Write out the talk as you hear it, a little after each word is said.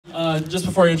Just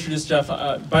before I introduce Jeff,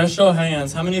 by a show of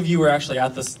hands, how many of you were actually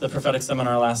at the prophetic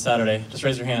seminar last Saturday? Just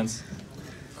raise your hands.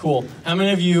 Cool. How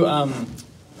many of you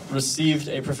received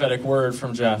a prophetic word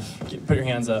from Jeff? Put your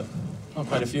hands up. Oh,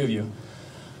 quite a few of you.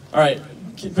 All right,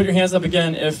 put your hands up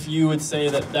again if you would say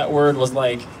that that word was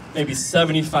like maybe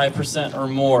 75% or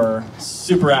more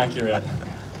super accurate.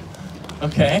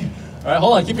 Okay. All right,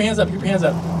 hold on. Keep your hands up. Keep your hands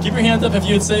up. Keep your hands up if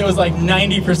you would say it was like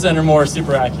 90% or more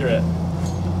super accurate.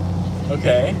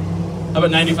 Okay. How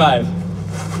about 95?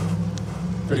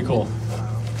 Pretty cool.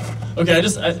 Okay, I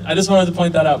just wanted to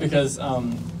point that out because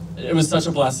it was such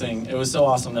a blessing. It was so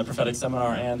awesome, that prophetic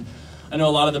seminar. And I know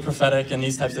a lot of the prophetic and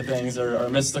these types of things are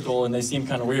mystical and they seem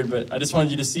kind of weird, but I just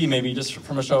wanted you to see, maybe just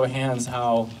from a show of hands,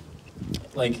 how,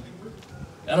 like,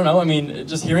 I don't know, I mean,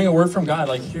 just hearing a word from God,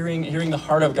 like hearing the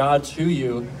heart of God to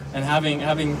you, and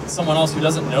having someone else who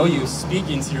doesn't know you speak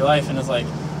into your life, and it's like,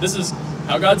 this is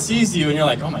how God sees you, and you're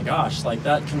like, oh my gosh, like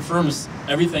that confirms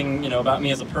everything, you know, about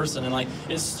me as a person, and like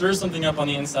it stirs something up on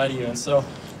the inside of you. And so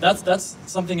that's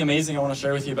something amazing I want to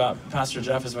share with you about Pastor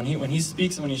Jeff, is when he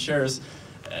speaks and when he shares.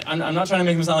 I'm not trying to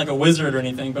make him sound like a wizard or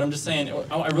anything, but I'm just saying,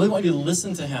 I really want you to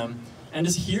listen to him and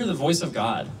just hear the voice of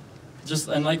God. Just,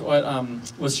 and like what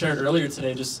was shared earlier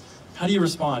today, just how do you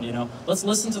respond, you know? Let's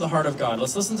listen to the heart of God.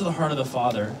 Let's listen to the heart of the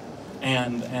Father.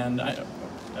 And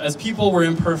as people, we're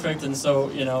imperfect, and so,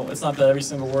 you know, it's not that every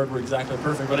single word we're exactly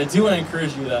perfect, but I do want to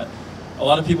encourage you that a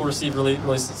lot of people receive really,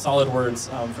 really solid words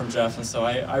from Jeff, and so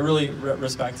I really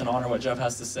respect and honor what Jeff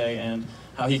has to say and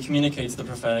how he communicates the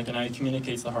prophetic and how he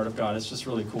communicates the heart of God. It's just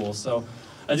really cool. So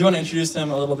I do want to introduce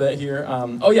him a little bit here.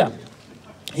 Oh yeah,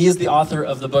 he is the author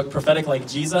of the book Prophetic Like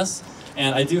Jesus,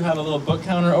 and I do have a little book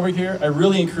counter over here. I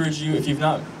really encourage you, if you've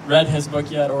not read his book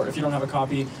yet, or if you don't have a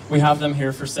copy, we have them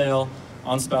here for sale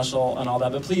on special and all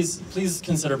that, but please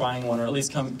consider buying one, or at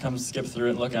least come skip through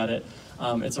it and look at it.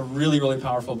 It's a really, really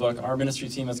powerful book. Our ministry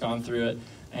team has gone through it,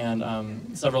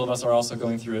 and several of us are also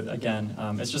going through it again.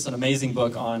 It's just an amazing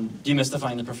book on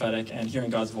demystifying the prophetic and hearing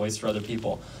God's voice for other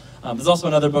people. There's also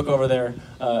another book over there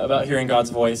about hearing God's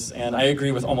voice, and I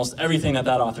agree with almost everything that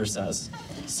author says.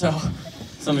 So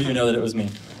some of you know that it was me.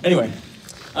 Anyway,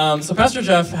 so Pastor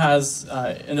Jeff has,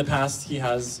 in the past, he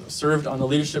has served on the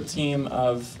leadership team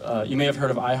of, you may have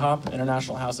heard of IHOP,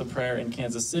 International House of Prayer in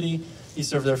Kansas City. He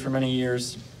served there for many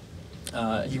years.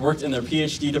 He worked in their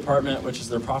PhD department, which is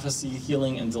their Prophecy,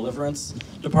 Healing, and Deliverance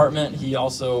department. He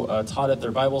also taught at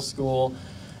their Bible school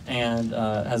and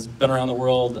has been around the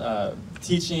world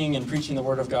teaching and preaching the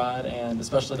Word of God, and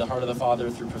especially the heart of the Father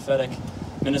through prophetic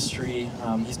ministry.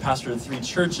 He's pastored 3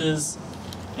 churches,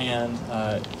 and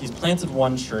he's planted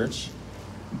 1 church,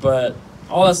 but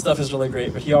all that stuff is really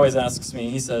great. But he always asks me,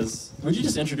 he says, would you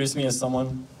just introduce me as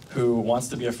someone who wants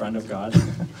to be a friend of God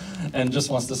and just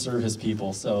wants to serve his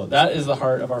people? So that is the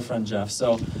heart of our friend Jeff.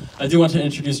 So I do want to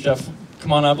introduce Jeff.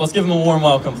 Come on up. Let's give him a warm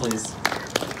welcome, please.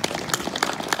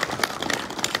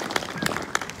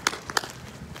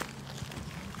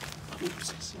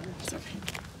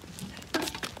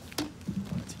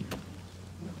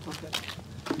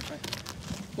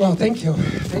 Well, thank you.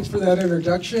 Thanks for that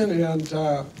introduction. And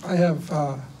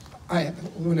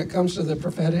when it comes to the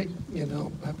prophetic, you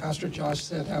know, Pastor Josh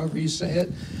said, however you say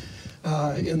it,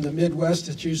 in the Midwest,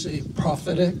 it's usually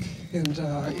prophetic, and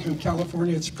in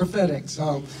California, it's prophetic.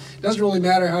 So it doesn't really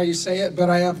matter how you say it, but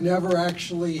I have never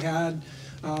actually had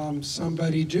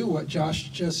somebody do what Josh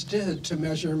just did to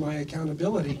measure my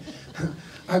accountability.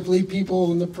 I believe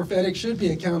people in the prophetic should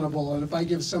be accountable, and if I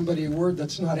give somebody a word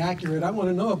that's not accurate, I want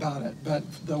to know about it. But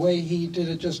the way he did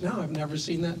it just now, I've never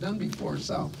seen that done before.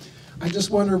 So I just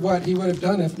wondered what he would have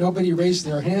done if nobody raised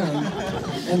their hand,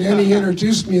 and then he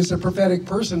introduced me as a prophetic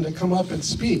person to come up and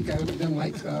speak. I would have been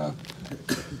like,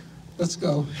 let's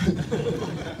go.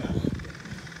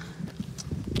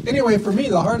 Anyway, for me,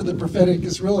 the heart of the prophetic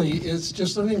is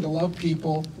just learning to love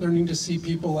people, learning to see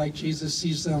people like Jesus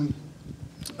sees them.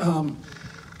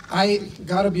 I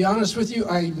got to be honest with you,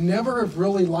 I never have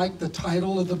really liked the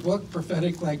title of the book,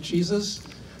 Prophetic Like Jesus.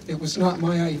 It was not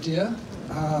my idea.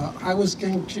 I was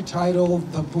going to title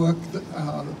the book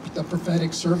The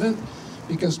Prophetic Servant,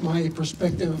 because my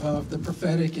perspective of the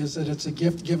prophetic is that it's a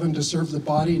gift given to serve the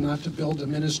body, not to build a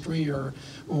ministry or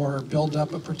build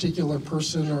up a particular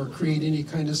person or create any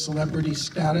kind of celebrity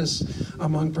status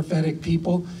among prophetic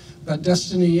people. But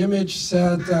Destiny Image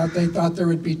said that they thought there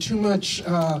would be too much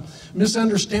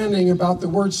misunderstanding about the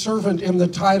word servant in the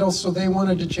title, so they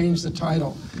wanted to change the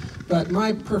title. But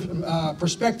my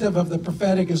perspective of the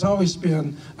prophetic has always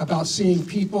been about seeing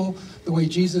people the way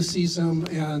Jesus sees them,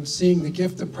 and seeing the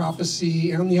gift of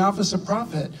prophecy and the office of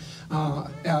prophet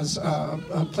as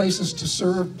places to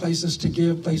serve, places to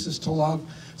give, places to love.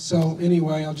 So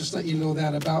anyway, I'll just let you know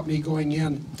that about me going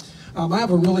in. I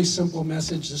have a really simple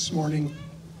message this morning,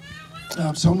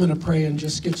 so I'm going to pray and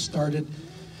just get started.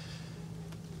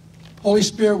 Holy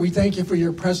Spirit, we thank you for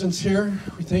your presence here.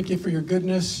 We thank you for your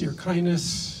goodness, your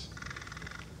kindness.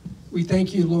 We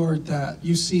thank you, Lord, that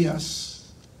you see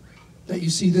us, that you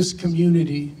see this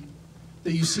community,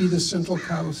 that you see the Central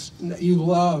Coast, and that you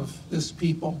love this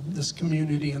people, this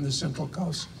community, and the Central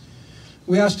Coast.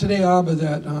 We ask today, Abba,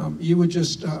 that you would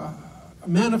just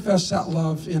manifest that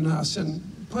love in us and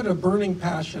put a burning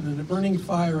passion and a burning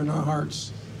fire in our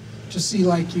hearts to see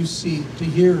like you see, to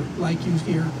hear like you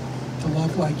hear, to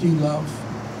love like you love.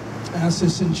 I ask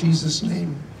this in Jesus'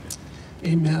 name.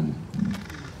 Amen.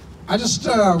 I just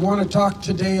want to talk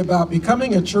today about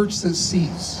becoming a church that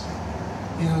sees.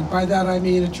 And by that I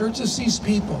mean a church that sees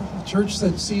people, a church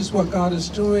that sees what God is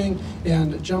doing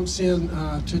and jumps in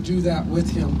to do that with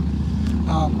him.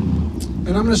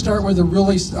 And I'm going to start with a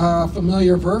really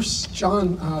familiar verse,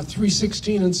 John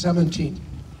 3:16 and 17.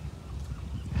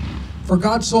 For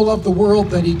God so loved the world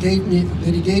that he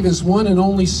gave his one and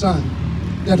only Son,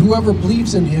 that whoever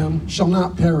believes in him shall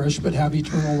not perish but have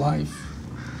eternal life.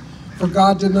 For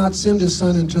God did not send his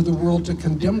Son into the world to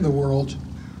condemn the world,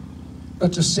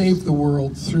 but to save the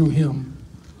world through him.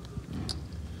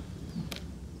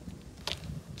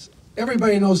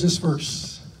 Everybody knows this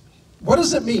verse. What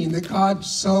does it mean that God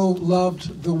so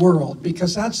loved the world?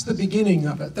 Because that's the beginning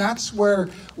of it. That's where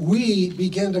we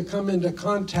begin to come into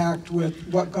contact with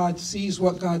what God sees,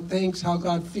 what God thinks, how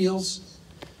God feels.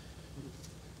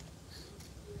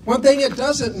 One thing it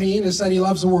doesn't mean is that he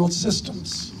loves the world's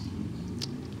systems.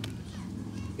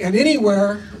 And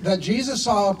anywhere that Jesus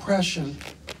saw oppression,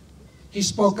 he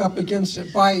spoke up against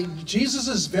it. By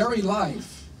Jesus' very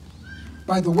life,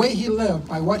 by the way he lived,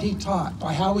 by what he taught,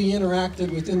 by how he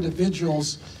interacted with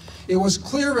individuals, it was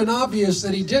clear and obvious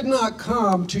that he did not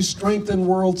come to strengthen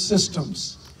world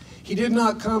systems. He did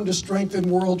not come to strengthen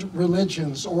world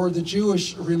religions or the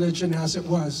Jewish religion as it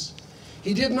was.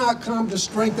 He did not come to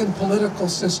strengthen political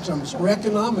systems or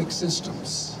economic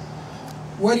systems.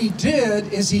 What he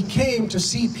did is he came to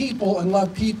see people and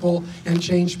love people and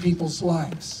change people's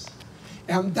lives.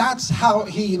 And that's how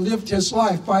he lived his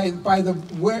life, by the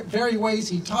very ways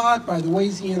he taught, by the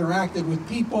ways he interacted with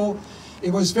people.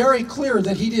 It was very clear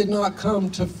that he did not come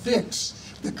to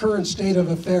fix the current state of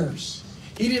affairs.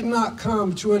 He did not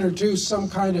come to introduce some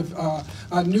kind of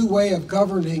a new way of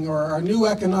governing or a new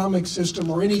economic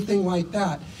system or anything like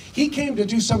that. He came to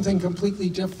do something completely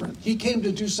different. He came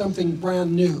to do something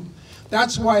brand new.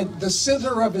 That's why the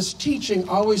center of his teaching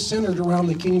always centered around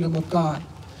the kingdom of God.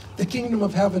 The kingdom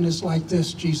of heaven is like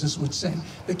this, Jesus would say.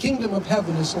 The kingdom of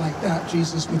heaven is like that,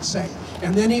 Jesus would say.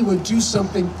 And then he would do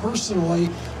something personally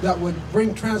that would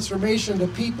bring transformation to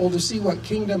people to see what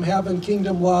kingdom heaven,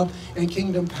 kingdom love, and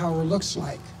kingdom power looks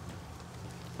like.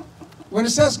 When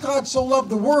it says God so loved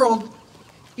the world,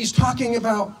 he's talking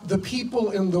about the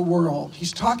people in the world.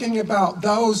 He's talking about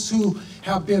those who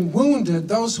have been wounded,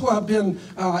 those who have been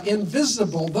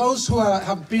invisible, those who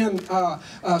have been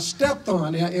stepped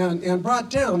on and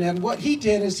brought down. And what he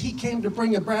did is he came to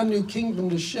bring a brand new kingdom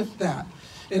to shift that.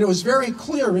 And it was very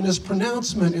clear in his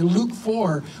pronouncement in Luke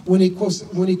 4 when he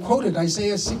quoted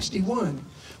Isaiah 61.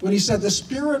 When he said, the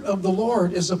Spirit of the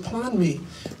Lord is upon me,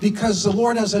 because the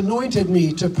Lord has anointed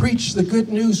me to preach the good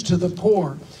news to the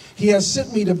poor. He has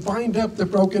sent me to bind up the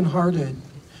brokenhearted,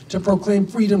 to proclaim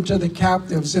freedom to the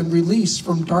captives and release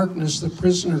from darkness the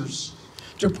prisoners,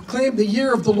 to proclaim the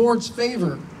year of the Lord's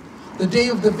favor, the day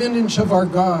of the vintage of our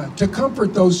God, to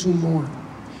comfort those who mourn,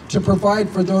 to provide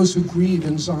for those who grieve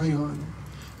in Zion,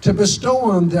 to bestow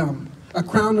on them a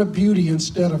crown of beauty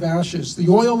instead of ashes, the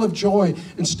oil of joy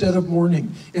instead of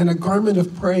mourning, and a garment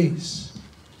of praise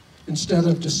instead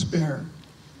of despair.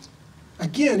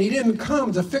 Again, he didn't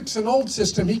come to fix an old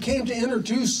system. He came to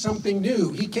introduce something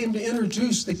new. He came to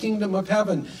introduce the kingdom of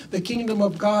heaven, the kingdom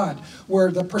of God,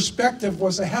 where the perspective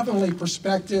was a heavenly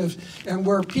perspective and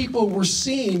where people were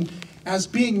seen as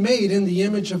being made in the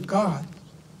image of God.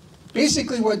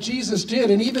 Basically what Jesus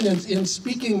did, and even in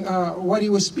speaking what he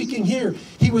was speaking here,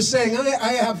 he was saying,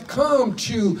 I have come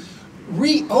to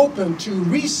reopen, to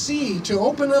re-see, to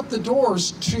open up the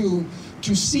doors to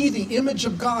see the image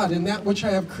of God in that which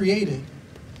I have created.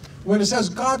 When it says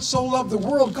God so loved the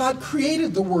world, God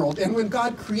created the world. And when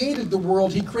God created the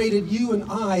world, he created you and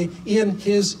I in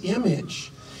his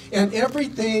image. And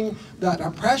everything, that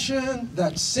oppression,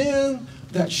 that sin,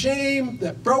 that shame,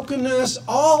 that brokenness,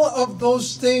 all of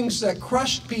those things that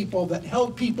crushed people, that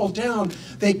held people down,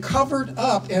 they covered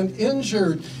up and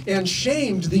injured and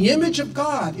shamed the image of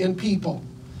God in people.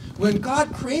 When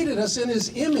God created us in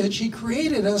his image, he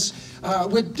created us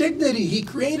with dignity. He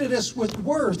created us with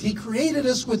worth. He created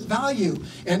us with value.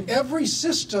 And every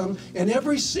system and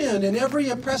every sin and every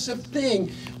oppressive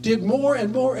thing did more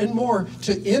and more and more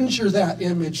to injure that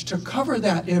image, to cover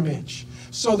that image,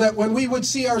 so that when we would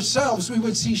see ourselves, we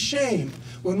would see shame.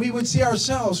 When we would see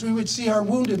ourselves, we would see our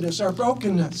woundedness, our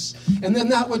brokenness. And then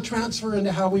that would transfer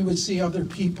into how we would see other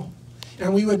people.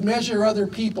 And we would measure other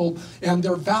people and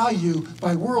their value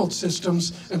by world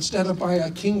systems instead of by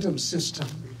a kingdom system,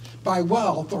 by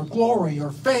wealth or glory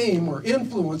or fame or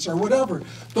influence or whatever.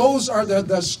 Those are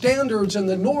the standards and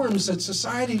the norms that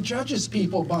society judges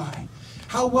people by.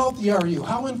 How wealthy are you?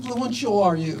 How influential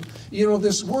are you? You know,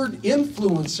 this word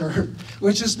influencer,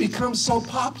 which has become so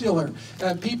popular.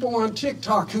 People on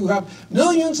TikTok who have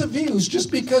millions of views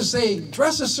just because they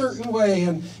dress a certain way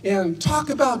and talk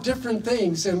about different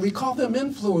things, and we call them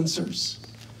influencers.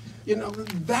 You know,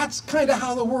 that's kind of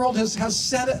how the world has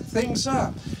set things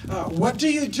up. What do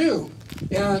you do?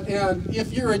 And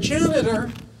if you're a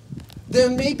janitor,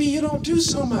 then maybe you don't do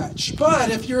so much.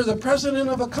 But if you're the president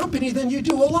of a company, then you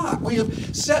do a lot. We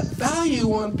have set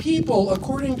value on people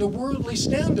according to worldly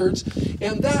standards,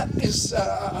 and that is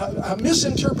a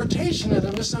misinterpretation and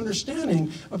a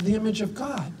misunderstanding of the image of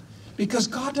God. Because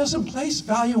God doesn't place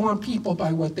value on people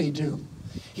by what they do.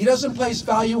 He doesn't place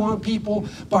value on people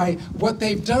by what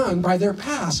they've done, by their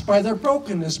past, by their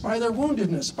brokenness, by their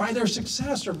woundedness, by their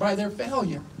success, or by their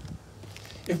failure.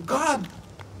 If God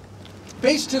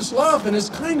based his love and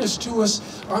his kindness to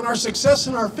us on our success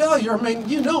and our failure, I mean,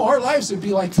 you know, our lives would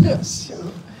be like this. You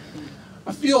know?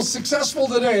 I feel successful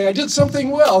today. I did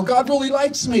something well. God really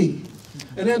likes me.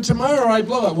 And then tomorrow I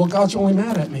blow it. Well, God's only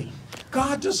mad at me.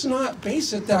 God does not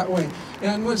base it that way.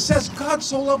 And when it says God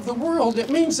so loved the world, it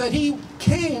means that he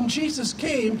came, Jesus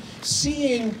came,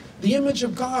 seeing the image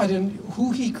of God and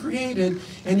who he created,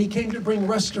 and he came to bring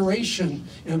restoration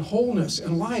and wholeness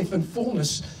and life and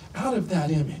fullness out of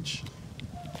that image,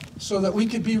 so that we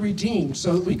could be redeemed,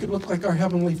 so that we could look like our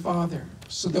Heavenly Father,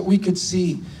 so that we could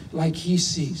see like he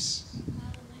sees.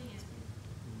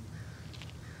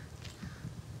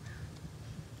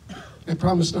 I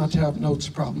promise not to have notes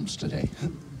problems today.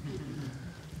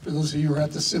 For those of you who are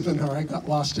at the seminar, I got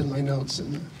lost in my notes.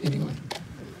 And anyway.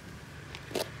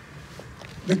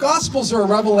 The Gospels are a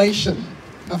revelation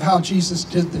of how Jesus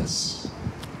did this.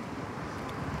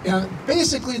 And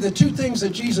basically, the two things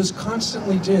that Jesus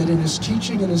constantly did in his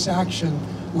teaching and his action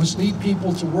was lead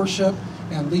people to worship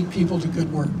and lead people to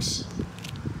good works.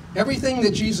 Everything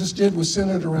that Jesus did was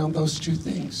centered around those two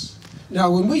things. Now,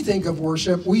 when we think of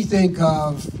worship, we think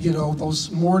of, you know,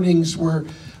 those mornings where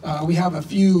we have a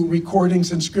few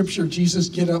recordings in Scripture. Jesus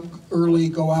get up early,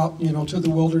 go out, you know, to the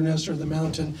wilderness or the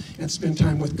mountain and spend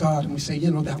time with God. And we say, you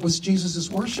know, that was Jesus'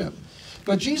 worship.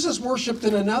 But Jesus worshiped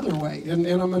in another way, and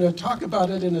I'm going to talk about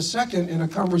it in a second in a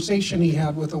conversation he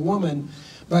had with a woman.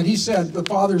 But he said the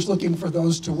Father's looking for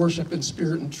those to worship in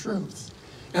spirit and truth.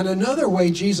 And another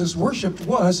way Jesus worshiped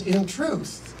was in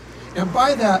truth. And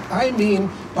by that, I mean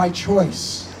by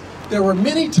choice. There were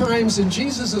many times in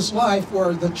Jesus' life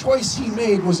where the choice he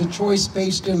made was a choice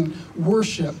based in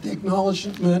worship, the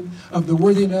acknowledgement of the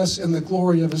worthiness and the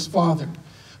glory of his Father.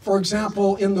 For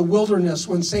example, in the wilderness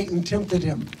when Satan tempted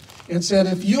him and said,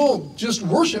 if you'll just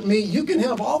worship me, you can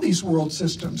have all these world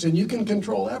systems and you can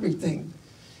control everything.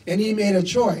 And he made a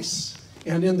choice.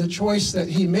 And in the choice that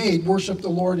he made, worship the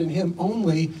Lord and him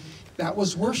only, that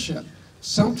was worship.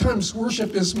 Sometimes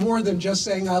worship is more than just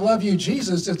saying, I love you,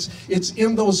 Jesus. It's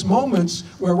in those moments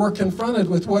where we're confronted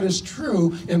with what is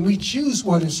true and we choose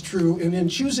what is true. And in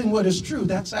choosing what is true,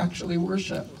 that's actually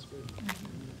worship.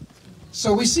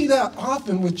 So we see that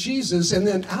often with Jesus, and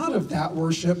then out of that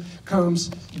worship comes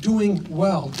doing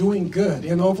well, doing good.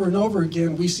 And over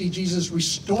again, we see Jesus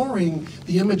restoring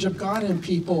the image of God in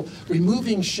people,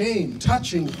 removing shame,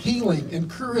 touching, healing,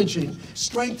 encouraging,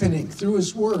 strengthening through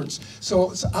his words.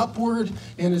 So it's upward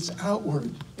and it's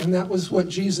outward. And that was what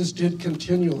Jesus did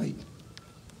continually.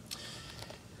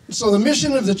 So the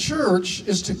mission of the church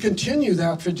is to continue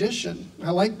that tradition.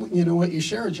 I like, you know, what you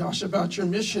shared, Josh, about your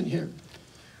mission here.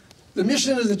 The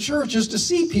mission of the church is to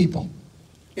see people.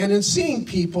 And in seeing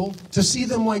people, to see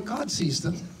them like God sees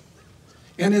them.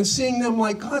 And in seeing them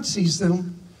like God sees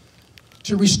them,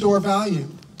 to restore value,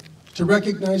 to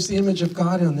recognize the image of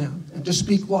God in them, and to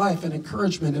speak life and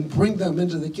encouragement and bring them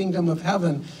into the kingdom of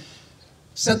heaven.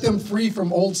 Set them free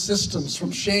from old systems, from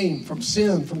shame, from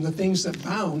sin, from the things that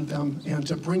bound them, and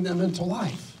to bring them into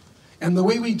life. And the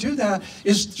way we do that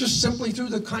is just simply through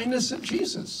the kindness of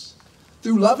Jesus.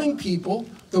 Through loving people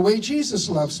the way Jesus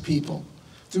loves people.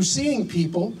 Through seeing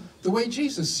people the way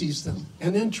Jesus sees them,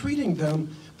 and then treating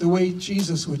them the way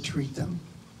Jesus would treat them.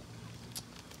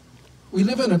 We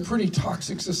live in a pretty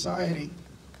toxic society.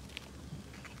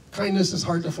 Kindness is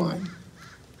hard to find.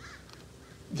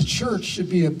 The church should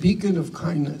be a beacon of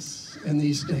kindness in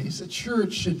these days. The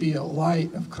church should be a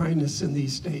light of kindness in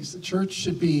these days. The church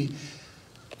should be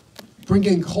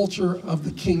bringing culture of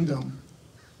the kingdom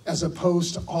as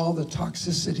opposed to all the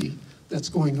toxicity that's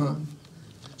going on.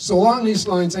 So along these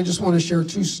lines, I just want to share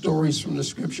two stories from the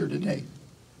scripture today.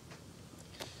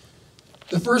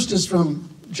 The first is from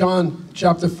John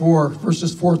chapter 4,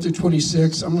 verses 4 through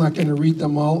 26. I'm not going to read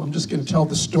them all. I'm just going to tell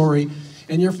the story,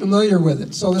 and you're familiar with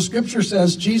it. So the scripture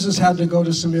says Jesus had to go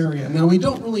to Samaria. Now, we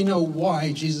don't really know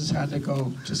why Jesus had to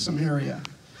go to Samaria,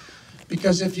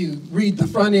 because if you read the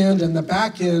front end and the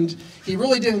back end, he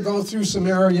really didn't go through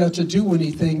Samaria to do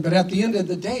anything, but at the end of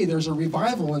the day, there's a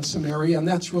revival in Samaria, and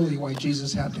that's really why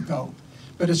Jesus had to go.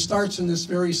 But it starts in this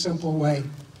very simple way.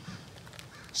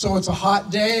 So it's a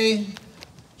hot day.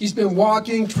 He's been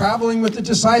walking, traveling with the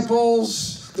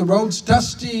disciples. The road's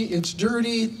dusty, it's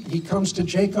dirty. He comes to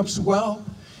Jacob's well,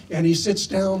 and he sits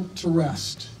down to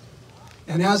rest.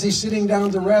 And as he's sitting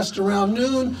down to rest around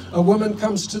noon, a woman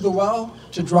comes to the well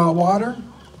to draw water.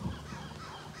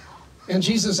 And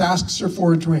Jesus asks her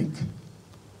for a drink.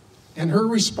 And her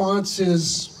response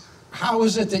is, "How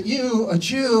is it that you, a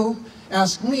Jew,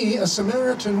 ask me, a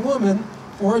Samaritan woman,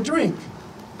 for a drink?"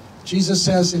 Jesus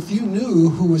says, if you knew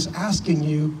who was asking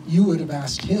you, you would have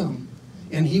asked him,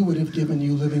 and he would have given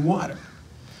you living water.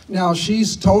 Now,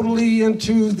 she's totally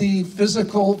into the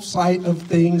physical sight of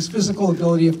things, physical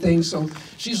ability of things, so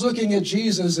she's looking at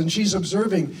Jesus and she's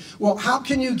observing, well, how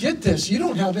can you get this? You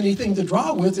don't have anything to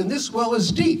draw with, and this well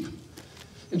is deep.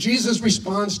 And Jesus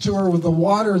responds to her with the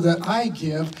water that I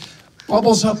give,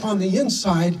 bubbles up on the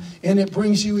inside, and it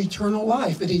brings you eternal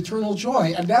life and eternal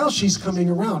joy. And now she's coming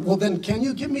around. Well, then, can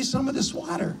you give me some of this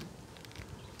water?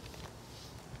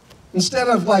 Instead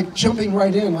of like jumping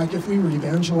right in, like if we were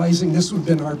evangelizing, this would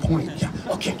have been our point. Yeah,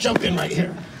 okay, jump in right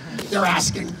here. They're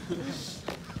asking.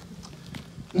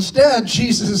 Instead,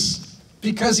 Jesus,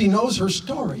 because he knows her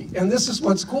story, and this is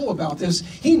what's cool about this,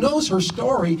 he knows her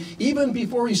story even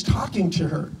before he's talking to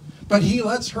her, but he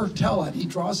lets her tell it. He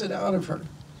draws it out of her.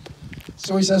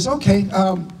 So he says, okay,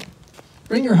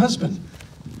 bring your husband.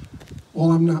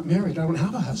 Well, I'm not married. I don't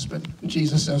have a husband. And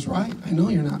Jesus says, right, I know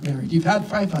you're not married. You've had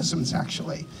 5 husbands,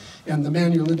 actually. And the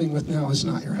man you're living with now is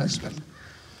not your husband.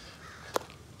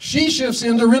 She shifts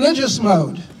into religious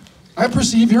mode. I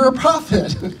perceive you're a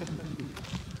prophet.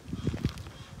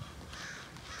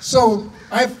 So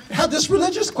I've had this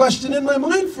religious question in my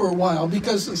mind for a while,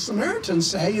 because the Samaritans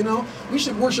say, you know, we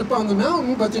should worship on the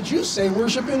mountain, but the Jews say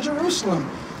worship in Jerusalem.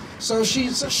 So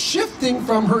she's shifting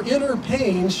from her inner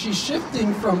pain, she's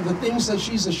shifting from the things that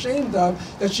she's ashamed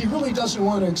of, that she really doesn't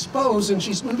want to expose, and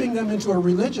she's moving them into a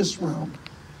religious realm.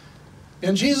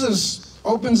 And Jesus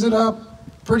opens it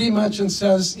up pretty much and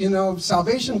says, you know,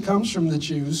 salvation comes from the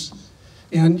Jews,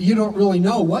 and you don't really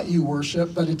know what you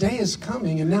worship, but a day is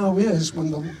coming, and now is, when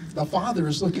the Father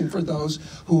is looking for those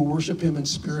who will worship him in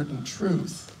spirit and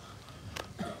truth.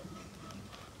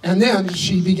 And then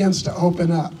she begins to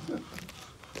open up.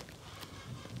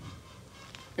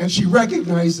 And she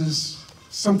recognizes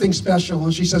something special,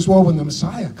 and she says, well, when the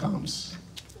Messiah comes,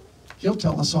 he'll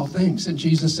tell us all things. And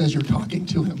Jesus says, you're talking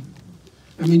to him.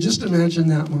 I mean, just imagine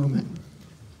that moment.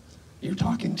 You're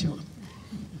talking to him.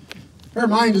 Her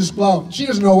mind is blown. She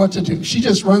doesn't know what to do. She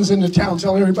just runs into town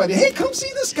telling everybody, hey, come see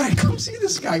this guy, come see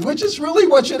this guy, which is really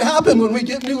what should happen when we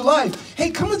get new life. Hey,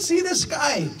 come and see this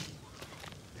guy.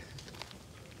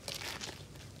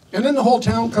 And then the whole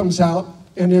town comes out,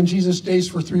 and then Jesus stays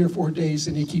for 3 or 4 days,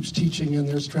 and he keeps teaching, and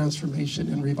there's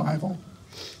transformation and revival.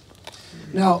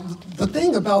 Now, the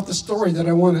thing about the story that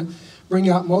I want to bring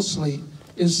out mostly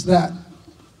is that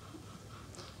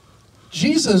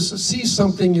Jesus sees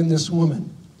something in this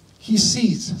woman. He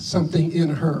sees something in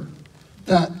her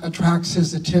that attracts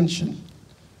his attention.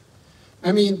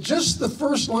 I mean, just the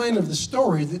first line of the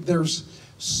story, there's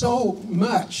so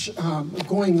much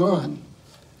going on.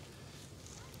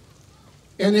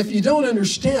 And if you don't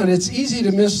understand, it's easy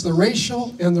to miss the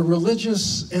racial and the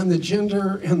religious and the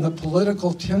gender and the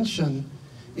political tension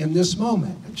in this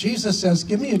moment. Jesus says,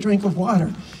 give me a drink of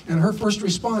water. And her first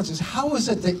response is, how is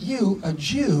it that you, a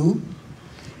Jew,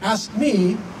 ask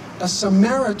me, a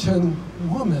Samaritan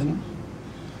woman,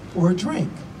 for a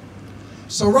drink?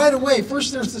 So right away,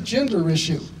 first there's the gender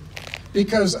issue.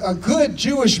 Because a good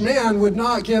Jewish man would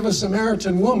not give a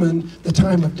Samaritan woman the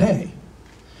time of day.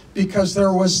 Because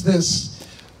there was this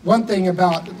one thing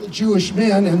about Jewish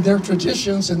men and their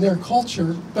traditions and their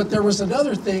culture, but there was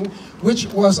another thing which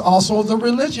was also the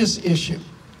religious issue.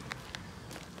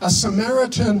 A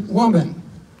Samaritan woman.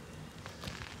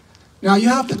 Now you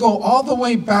have to go all the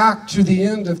way back to the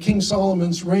end of King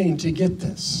Solomon's reign to get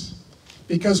this.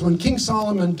 Because when King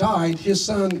Solomon died, his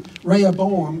son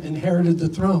Rehoboam inherited the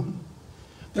throne.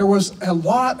 There was a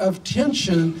lot of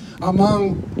tension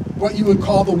among what you would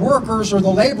call the workers or the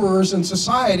laborers in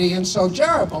society. And so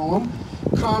Jeroboam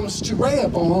comes to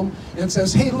Rehoboam and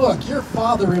says, hey, look, your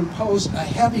father imposed a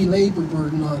heavy labor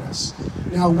burden on us.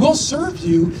 Now, we'll serve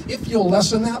you if you'll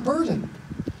lessen that burden.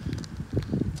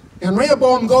 And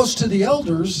Rehoboam goes to the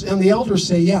elders, and the elders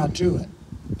say, yeah, do it.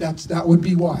 That would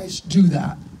be wise. Do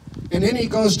that. And then he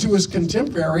goes to his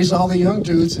contemporaries, all the young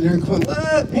dudes, and they're going,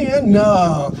 man,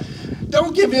 no.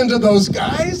 Don't give in to those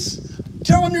guys.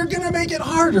 Tell them you're going to make it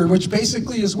harder, which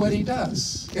basically is what he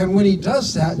does. And when he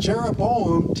does that,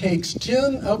 Jeroboam takes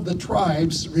 10 of the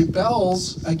tribes,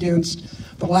 rebels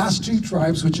against the last 2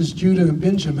 tribes, which is Judah and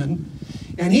Benjamin,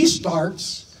 and he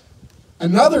starts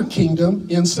another kingdom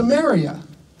in Samaria.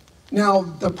 Now,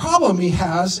 the problem he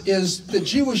has is the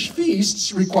Jewish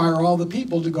feasts require all the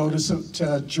people to go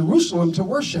to Jerusalem to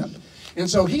worship. And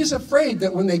so he's afraid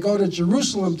that when they go to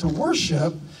Jerusalem to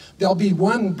worship, they'll be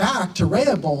won back to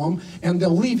Rehoboam and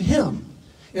they'll leave him.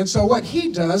 And so what he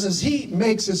does is he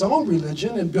makes his own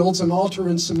religion and builds an altar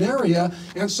in Samaria.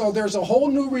 And so there's a whole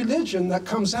new religion that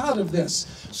comes out of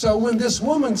this. So when this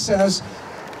woman says,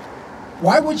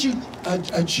 why would you,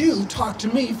 a Jew, talk to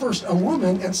me, first a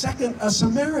woman, and second a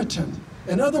Samaritan?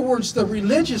 In other words, the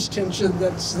religious tension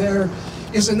that's there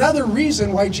is another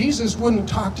reason why Jesus wouldn't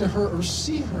talk to her or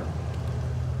see her.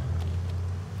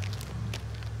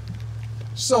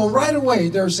 So right away,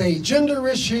 there's a gender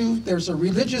issue, there's a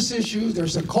religious issue,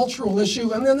 there's a cultural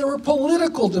issue, and then there were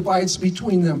political divides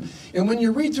between them. And when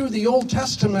you read through the Old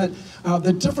Testament,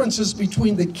 the differences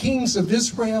between the kings of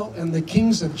Israel and the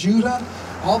kings of Judah,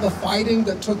 all the fighting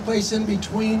that took place in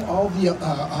between, all the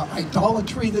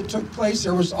idolatry that took place,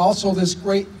 there was also this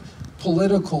great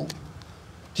political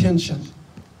tension.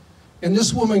 And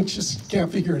this woman just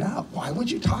can't figure it out. Why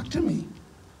would you talk to me?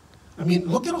 I mean,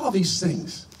 look at all these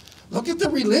things. Look at the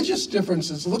religious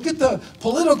differences. Look at the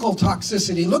political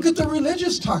toxicity. Look at the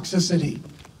religious toxicity.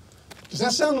 Does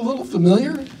that sound a little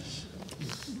familiar?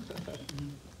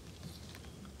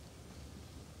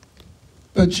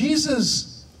 But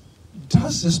Jesus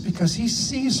does this because he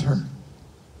sees her.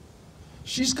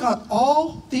 She's got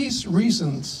all these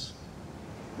reasons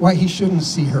why he shouldn't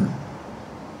see her.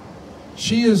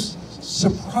 She is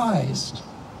surprised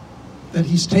that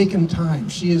he's taken time.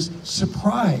 She is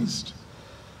surprised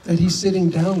that he's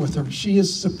sitting down with her. She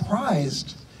is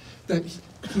surprised that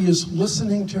he is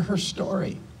listening to her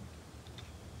story.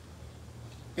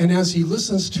 And as he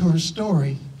listens to her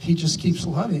story, he just keeps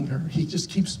loving her. He just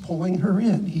keeps pulling her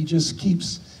in. He just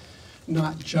keeps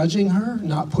not judging her,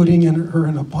 not putting her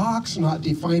in a box, not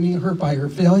defining her by her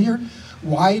failure.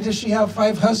 Why does she have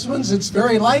 5 husbands? It's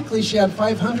very likely she had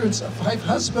 5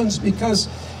 husbands because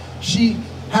she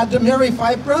had to marry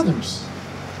 5 brothers.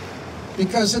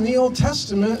 Because in the Old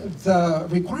Testament, the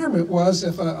requirement was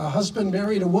if a husband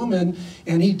married a woman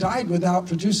and he died without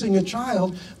producing a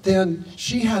child, then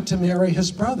she had to marry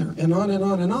his brother, and on and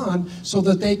on and on, so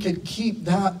that they could keep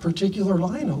that particular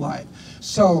line alive.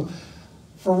 So,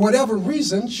 for whatever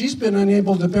reason, she's been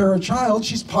unable to bear a child.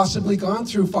 She's possibly gone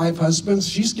through 5 husbands.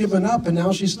 She's given up, and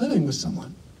now she's living with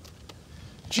someone.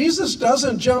 Jesus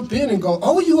doesn't jump in and go,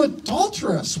 "Oh, you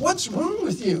adulteress, what's wrong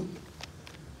with you?"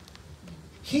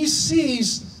 He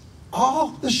sees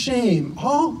all the shame,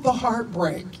 all the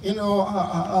heartbreak,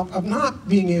 of not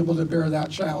being able to bear that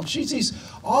child. She sees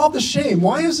all the shame.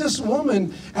 Why is this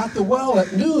woman at the well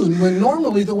at noon when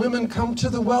normally the women come to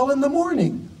the well in the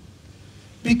morning?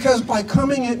 Because by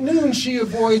coming at noon, she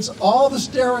avoids all the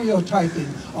stereotyping,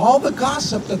 all the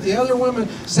gossip that the other women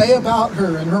say about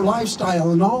her and her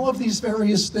lifestyle and all of these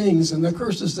various things and the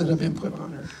curses that have been put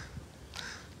on her.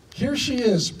 Here she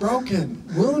is, broken,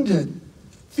 wounded,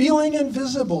 feeling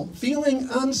invisible, feeling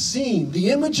unseen, the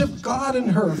image of God in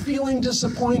her, feeling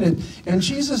disappointed. And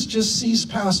Jesus just sees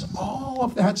past all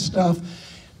of that stuff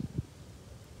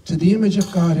to the image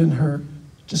of God in her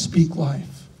to speak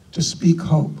life, to speak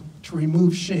hope, to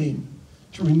remove shame,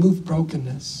 to remove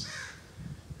brokenness.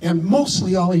 And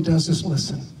mostly all he does is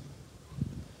listen.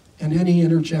 And then he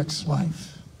interjects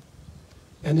life.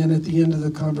 And then at the end of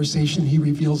the conversation, he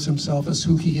reveals himself as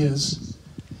who he is.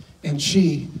 And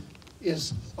she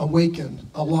is awakened,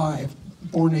 alive,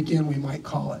 born again, we might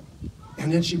call it.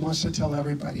 And then she wants to tell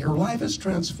everybody. Her life is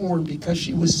transformed because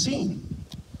she was seen.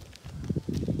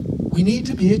 We need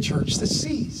to be a church that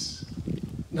sees.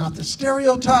 Not that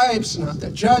stereotypes, not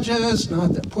that judges,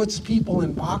 not that puts people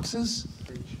in boxes,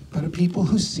 but a people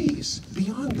who sees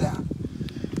beyond that.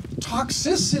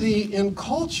 Toxicity in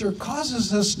culture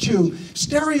causes us to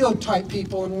stereotype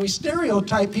people, and when we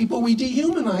stereotype people, we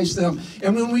dehumanize them.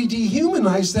 And when we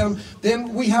dehumanize them,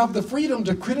 then we have the freedom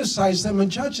to criticize them and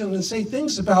judge them and say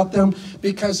things about them,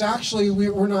 because actually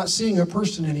we're not seeing a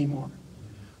person anymore.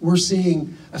 We're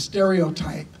seeing a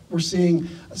stereotype. We're seeing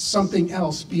something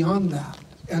else beyond that.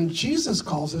 And Jesus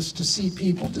calls us to see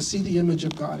people, to see the image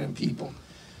of God in people.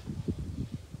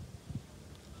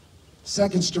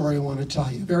 Second story I want to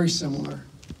tell you, very similar.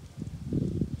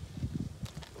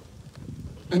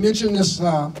 I mentioned this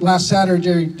last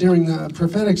Saturday during the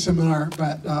prophetic seminar,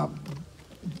 but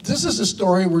this is a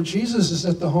story where Jesus is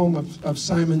at the home of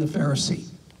Simon the Pharisee.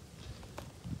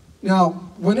 Now,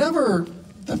 whenever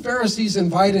the Pharisees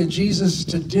invited Jesus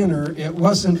to dinner, it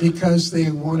wasn't because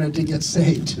they wanted to get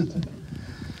saved.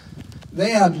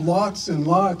 They had lots and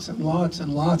lots and lots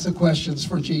and lots of questions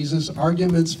for Jesus,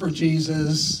 arguments for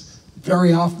Jesus.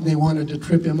 Very often they wanted to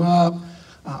trip him up.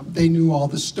 They knew all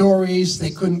the stories.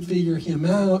 They couldn't figure him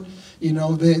out. You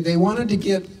know, they wanted to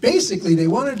get, basically they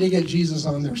wanted to get Jesus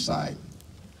on their side.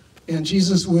 And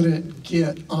Jesus wouldn't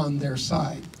get on their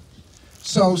side.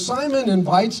 So Simon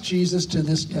invites Jesus to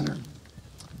this dinner.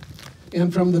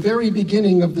 And from the very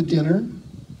beginning of the dinner,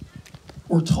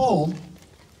 we're told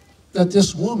that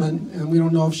this woman, and we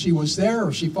don't know if she was there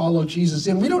or she followed Jesus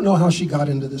in, we don't know how she got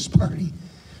into this party.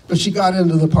 But she got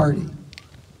into the party.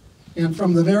 And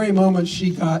from the very moment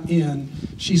she got in,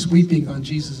 she's weeping on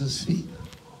Jesus' feet.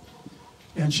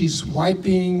 And she's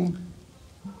wiping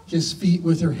his feet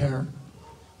with her hair.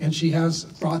 And she has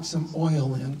brought some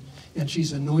oil in. And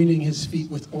she's anointing his feet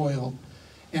with oil.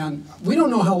 And we don't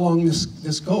know how long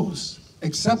this goes,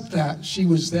 except that she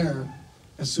was there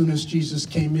as soon as Jesus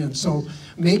came in. So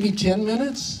maybe 10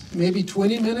 minutes, maybe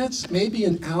 20 minutes, maybe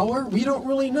an hour. We don't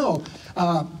really know.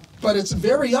 But it's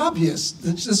very obvious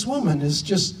that this woman is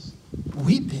just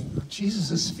weeping at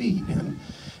Jesus' feet.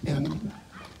 And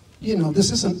you know,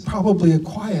 this isn't probably a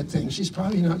quiet thing. She's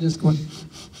probably not just going,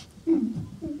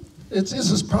 this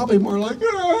is probably more like,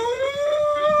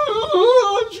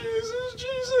 oh, Jesus.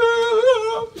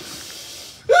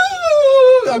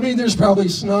 I mean, there's probably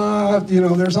snot, you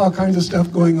know, there's all kinds of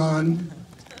stuff going on.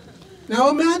 Now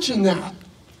imagine that.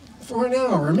 For an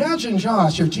hour. Imagine,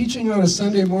 Josh, you're teaching on a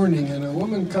Sunday morning and a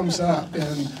woman comes up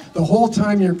and the whole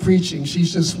time you're preaching,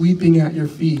 she's just weeping at your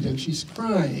feet and she's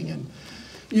crying. And,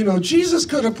 you know, Jesus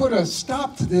could have put a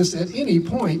stop to this at any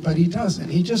point, but he doesn't.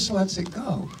 He just lets it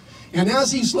go. And as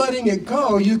he's letting it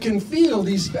go, you can feel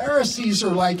these Pharisees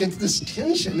are like, this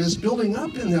tension is building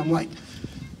up in them, like,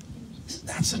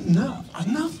 that's enough.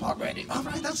 Enough already. All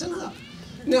right, that's enough.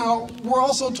 Now, we're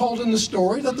also told in the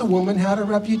story that the woman had a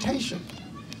reputation,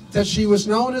 that she was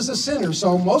known as a sinner.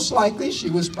 So most likely she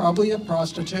was probably a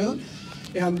prostitute.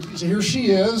 And here she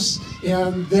is,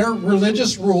 and their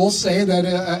religious rules say that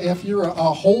if you're a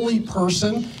holy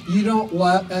person, you don't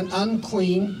let an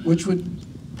unclean, which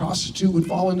prostitute would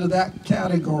fall into that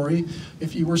category.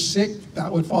 If you were sick,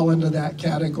 that would fall into that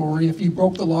category. If you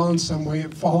broke the law in some way, it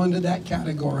would fall into that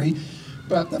category.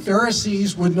 But the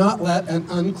Pharisees would not let an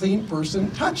unclean person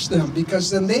touch them,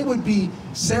 because then they would be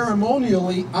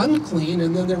ceremonially unclean,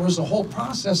 and then there was a whole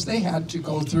process they had to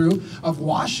go through of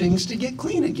washings to get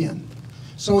clean again.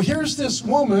 So here's this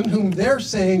woman whom they're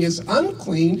saying is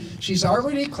unclean. She's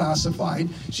already classified.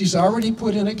 She's already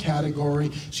put in a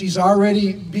category. She's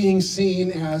already being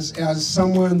seen as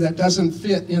someone that doesn't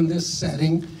fit in this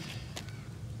setting.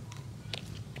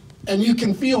 And you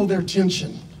can feel their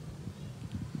tension.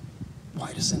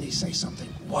 Why doesn't he say something?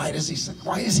 Why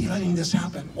is he letting this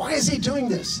happen? Why is he doing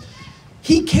this?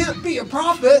 He can't be a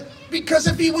prophet, because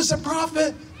if he was a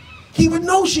prophet, he would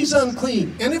know she's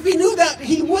unclean. And if he knew that,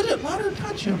 he wouldn't let her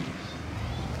touch him.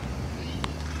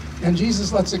 And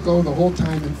Jesus lets it go the whole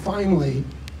time, and finally,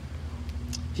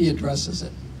 he addresses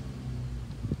it.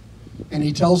 And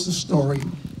he tells the story.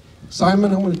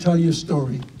 Simon, I'm going to tell you a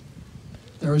story.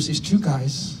 There was these two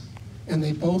guys, and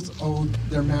they both owed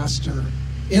their master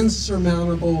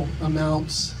insurmountable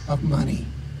amounts of money.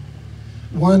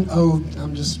 One owed,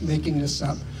 I'm just making this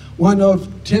up, one owed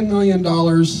 $10 million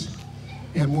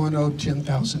and one owed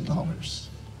 $10,000.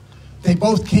 They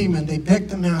both came and they begged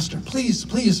the master, please,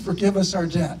 please forgive us our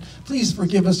debt. Please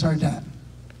forgive us our debt.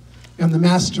 And the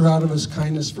master, out of his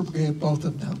kindness, forgave both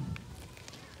of them.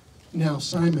 Now,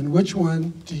 Simon, which one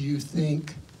do you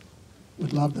think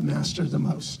would love the master the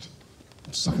most?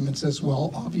 Simon says,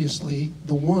 well, obviously,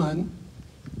 the one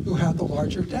who had the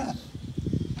larger debt.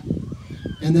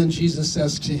 And then Jesus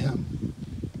says to him,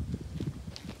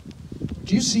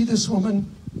 Do you see this woman?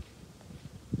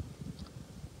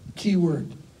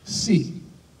 Keyword, see.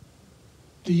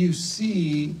 Do you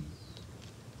see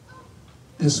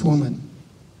this woman?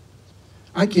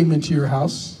 I came into your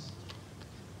house.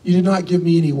 You did not give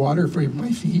me any water for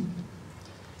my feet,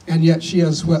 and yet she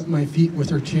has wet my feet with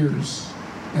her tears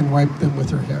and wiped them with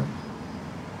her hair.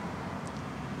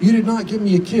 You did not give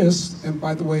me a kiss, and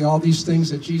by the way, all these things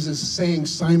that Jesus is saying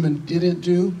Simon didn't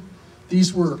do,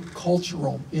 these were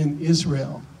cultural in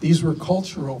Israel. These were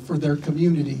cultural for their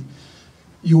community.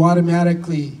 You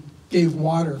automatically gave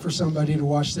water for somebody to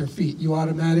wash their feet. You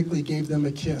automatically gave them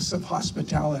a kiss of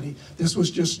hospitality. This was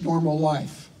just normal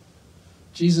life.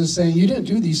 Jesus is saying, you didn't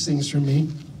do these things for me,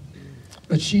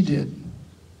 but she did.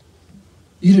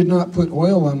 You did not put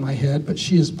oil on my head, but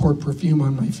she has poured perfume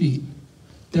on my feet.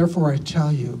 Therefore I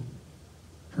tell you,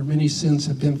 her many sins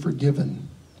have been forgiven,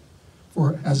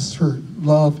 for as her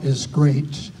love is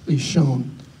greatly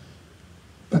shown.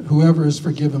 But whoever is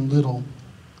forgiven little,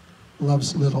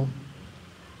 loves little.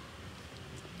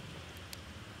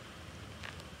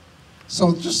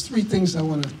 So just 3 things I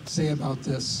want to say about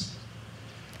this.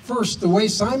 First, the way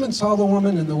Simon saw the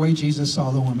woman and the way Jesus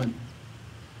saw the woman.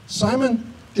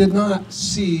 Simon did not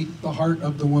see the heart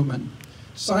of the woman.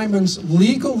 Simon's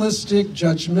legalistic,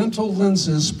 judgmental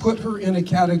lenses put her in a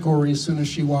category as soon as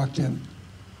she walked in.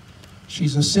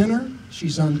 She's a sinner,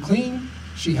 she's unclean,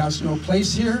 she has no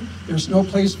place here, there's no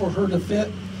place for her to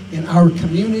fit in our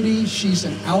community, she's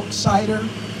an outsider,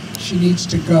 she needs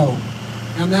to go.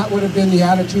 And that would have been the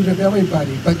attitude of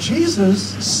everybody. But Jesus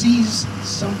sees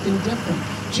something different.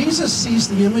 Jesus sees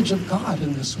the image of God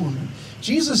in this woman.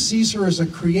 Jesus sees her as a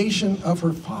creation of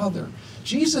her Father.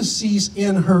 Jesus sees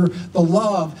in her the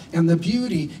love and the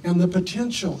beauty and the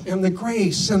potential and the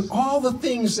grace and all the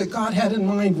things that God had in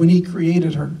mind when he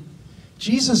created her.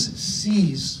 Jesus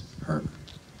sees her.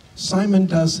 Simon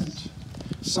doesn't.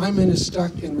 Simon is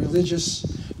stuck in religious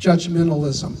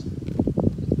judgmentalism.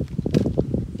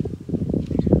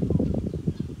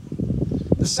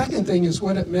 The second thing is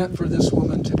what it meant for this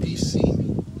woman to be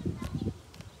seen.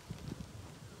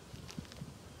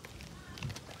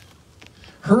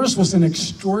 Hers was an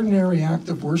extraordinary act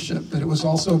of worship, but it was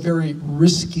also a very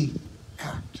risky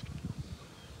act.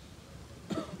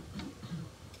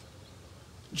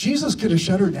 Jesus could have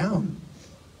shut her down.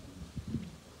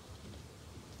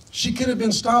 She could have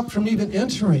been stopped from even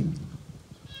entering.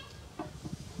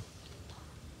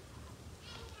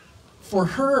 For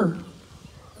her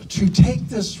to take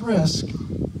this risk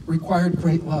required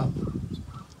great love.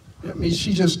 I mean,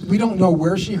 we don't know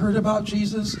where she heard about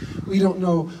Jesus. We don't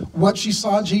know what she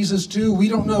saw Jesus do. We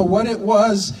don't know what it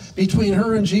was between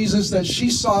her and Jesus that she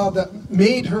saw that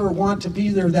made her want to be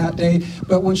there that day.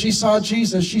 But when she saw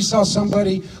Jesus, she saw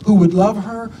somebody who would love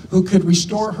her, who could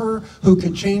restore her, who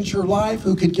could change her life,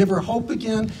 who could give her hope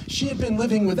again. She had been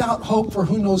living without hope for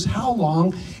who knows how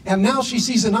long. And now she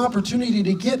sees an opportunity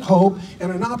to get hope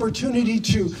and an opportunity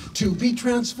to be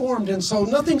transformed. And so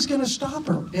nothing's going to stop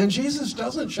her. And Jesus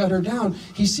doesn't shut her down.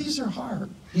 He sees her heart.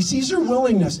 He sees her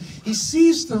willingness. He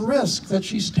sees the risk that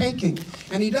she's taking.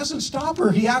 And he doesn't stop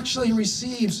her. He actually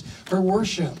receives her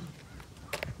worship.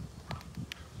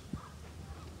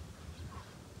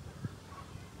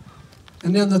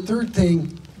 And then the third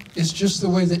thing is just the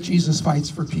way that Jesus fights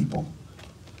for people.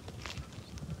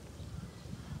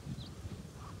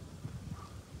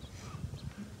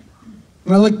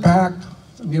 When I look back,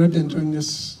 I mean, I've been doing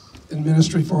this in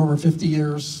ministry for over 50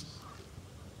 years.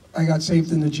 I got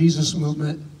saved in the Jesus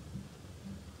movement.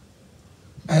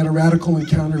 I had a radical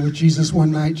encounter with Jesus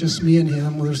one night, just me and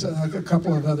him. There's a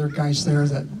couple of other guys there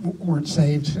that weren't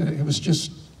saved. It was just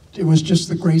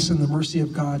the grace and the mercy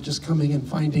of God just coming and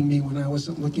finding me when I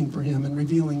wasn't looking for him and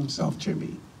revealing himself to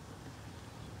me.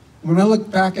 When I look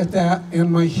back at that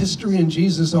and my history in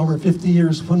Jesus over 50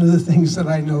 years, one of the things that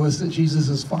I know is that Jesus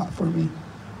has fought for me.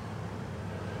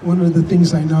 One of the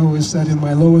things I know is that in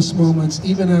my lowest moments,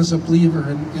 even as a believer,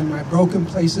 in my broken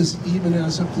places, even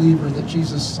as a believer, that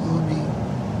Jesus saw me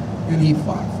and he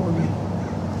fought for me.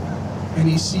 And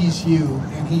he sees you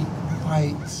and he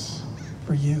fights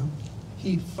for you.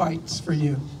 He fights for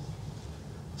you.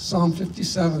 Psalm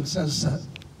 57 says that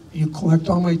you collect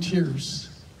all my tears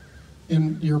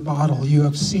in your bottle. You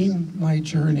have seen my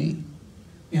journey,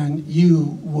 and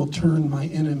you will turn my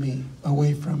enemy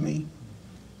away from me.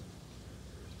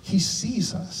 He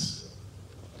sees us,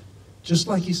 just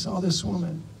like he saw this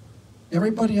woman.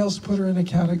 Everybody else put her in a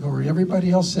category.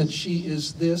 Everybody else said she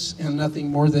is this and nothing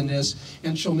more than this,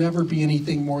 and she'll never be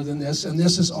anything more than this, and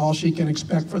this is all she can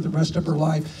expect for the rest of her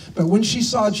life. But when she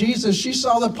saw Jesus, she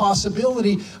saw the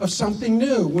possibility of something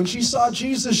new. When she saw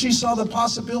Jesus, she saw the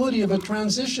possibility of a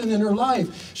transition in her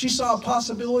life. She saw a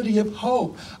possibility of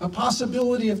hope, a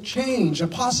possibility of change, a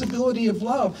possibility of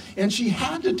love, and she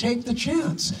had to take the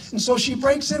chance. And so she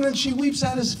breaks in and she weeps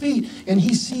at his feet, and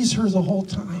he sees her the whole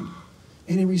time.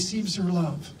 And he receives her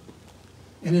love.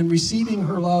 And in receiving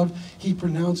her love, he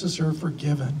pronounces her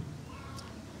forgiven.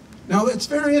 Now, it's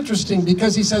very interesting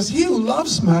because he says, he who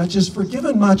loves much is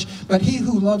forgiven much, but he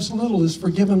who loves little is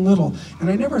forgiven little. And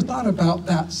I never thought about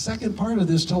that second part of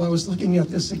this till I was looking at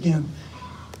this again.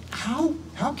 How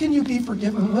can you be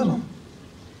forgiven little?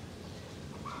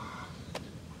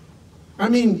 I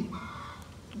mean,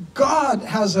 God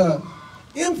has a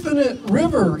infinite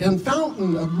river and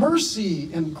fountain of mercy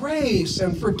and grace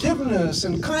and forgiveness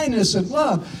and kindness and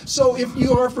love. So if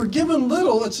you are forgiven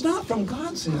little, it's not from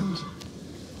God's end.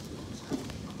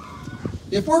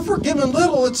 If we're forgiven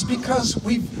little, it's because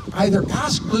we've either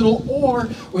asked little or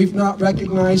we've not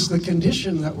recognized the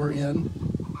condition that we're in.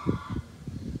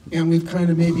 And we've kind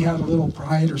of maybe had a little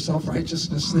pride or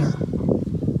self-righteousness there.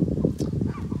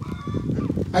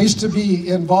 I used to be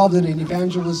involved in an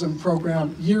evangelism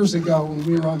program years ago when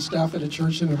we were on staff at a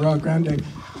church in the Rio Grande,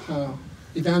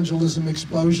 Evangelism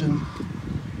Explosion.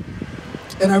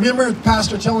 And I remember the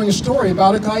pastor telling a story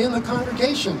about a guy in the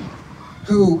congregation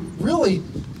who really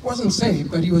wasn't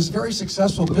saved, but he was a very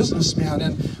successful businessman.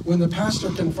 And when the pastor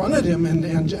confronted him and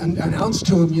announced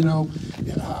to him, you know,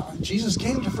 Jesus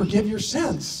came to forgive your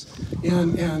sins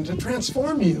and to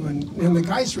transform you. And the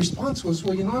guy's response was,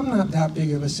 well, you know, I'm not that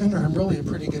big of a sinner. I'm really a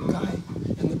pretty good guy.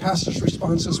 And the pastor's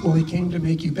response is, well, he came to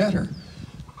make you better.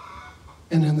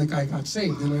 And then the guy got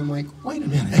saved. And I'm like, wait a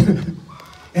minute.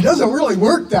 It doesn't really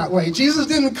work that way. Jesus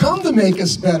didn't come to make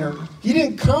us better. He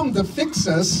didn't come to fix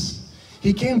us.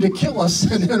 He came to kill us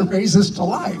and then raise us to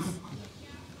life.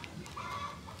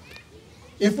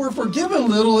 If we're forgiven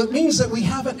little, it means that we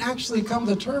haven't actually come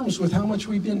to terms with how much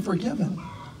we've been forgiven.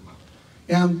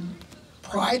 And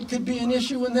pride could be an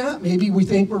issue in that. Maybe we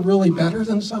think we're really better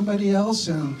than somebody else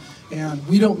and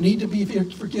we don't need to be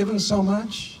forgiven so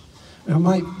much. You know,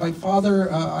 my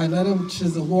father, I led him to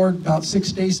the Lord about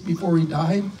 6 days before he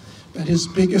died. But his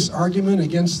biggest argument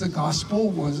against the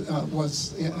gospel was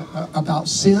about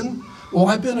sin. Well,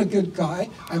 I've been a good guy.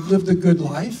 I've lived a good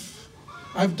life.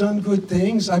 I've done good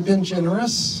things. I've been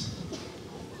generous.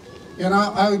 And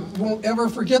I won't ever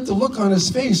forget the look on his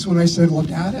face when I said, well,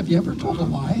 Dad, have you ever told a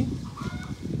lie?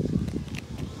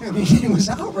 And he was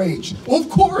outraged. Well, of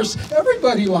course,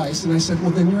 everybody lies. And I said,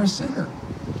 well, then you're a sinner.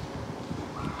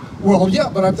 Well, yeah,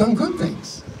 but I've done good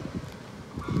things.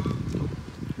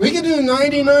 We can do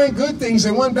 99 good things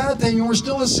and one bad thing, and we're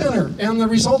still a sinner. And the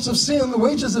results of sin, the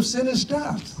wages of sin is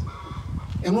death.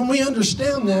 And when we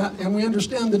understand that, and we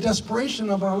understand the desperation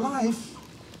of our life,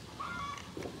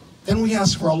 then we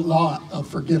ask for a lot of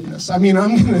forgiveness. I mean,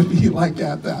 I'm going to be like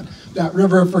that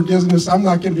river of forgiveness. I'm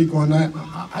not going to be going,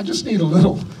 I just need a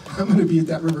little. I'm going to be at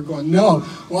that river going, no,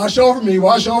 wash over me,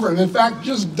 wash over. And in fact,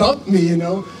 just dunk me, you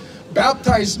know,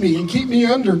 baptize me and keep me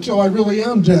under till I really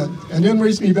am dead, and then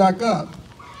raise me back up.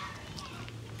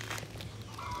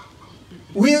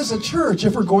 We as a church,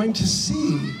 if we're going to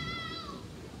see,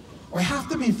 we have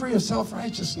to be free of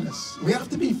self-righteousness. We have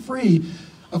to be free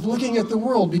of looking at the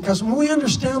world, because when we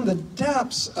understand the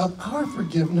depths of our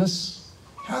forgiveness,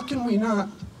 how can we not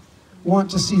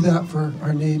want to see that for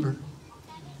our neighbor?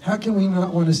 How can we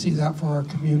not want to see that for our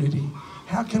community?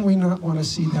 How can we not want to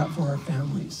see that for our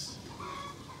families?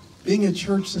 Being a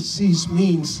church that sees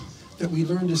means that we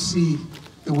learn to see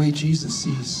the way Jesus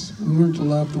sees. We learn to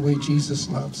love the way Jesus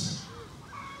loves.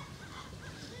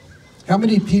 How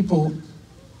many people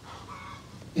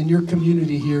in your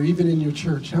community here, even in your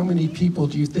church, how many people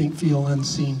do you think feel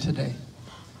unseen today?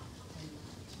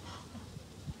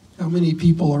 How many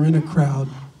people are in a crowd?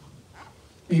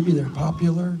 Maybe they're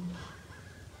popular.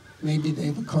 Maybe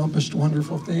they've accomplished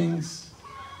wonderful things.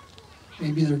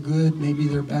 Maybe they're good, maybe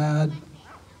they're bad.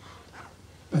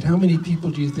 But how many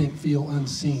people do you think feel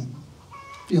unseen?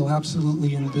 Feel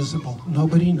absolutely invisible?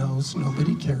 Nobody knows,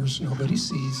 nobody cares, nobody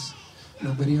sees,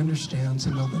 nobody understands,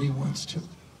 and nobody wants to.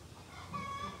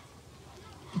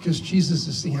 Because Jesus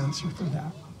is the answer for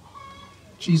that.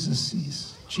 Jesus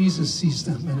sees. Jesus sees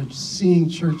them, and a seeing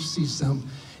church sees them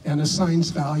and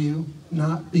assigns value,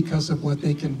 not because of what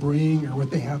they can bring or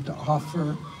what they have to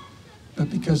offer, but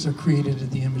because they're created in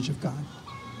the image of God.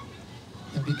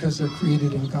 And because they're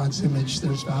created in God's image,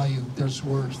 there's value, there's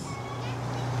worth.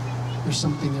 There's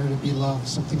something there to be loved,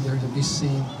 something there to be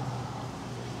seen.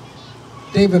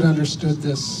 David understood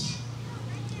this.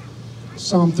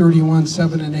 Psalm 31,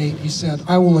 7 and 8, he said,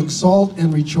 I will exalt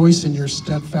and rejoice in your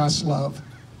steadfast love,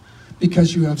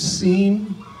 because you have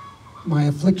seen my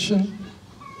affliction.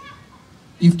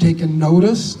 You've taken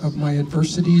notice of my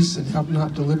adversities and have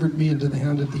not delivered me into the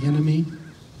hand of the enemy.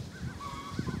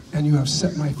 And you have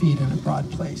set my feet in a broad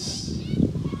place.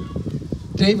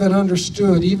 David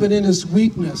understood, even in his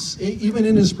weakness, even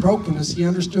in his brokenness, he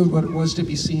understood what it was to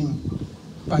be seen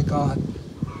by God.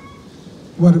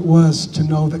 What it was to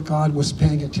know that God was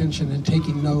paying attention and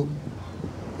taking note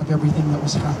of everything that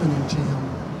was happening to him.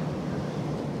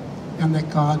 And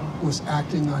that God was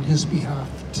acting on his behalf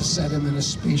to set him in a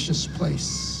spacious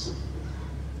place.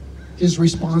 His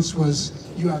response was,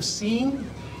 you have seen,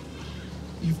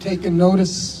 you've taken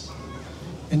notice,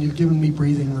 and you've given me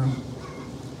breathing room.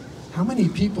 How many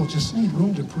people just need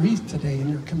room to breathe today in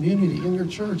your community, in your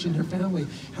church, in your family?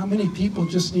 How many people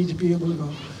just need to be able to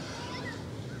go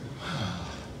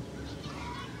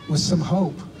with some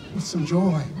hope, with some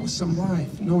joy, with some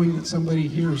life, knowing that somebody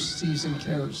hears, sees, and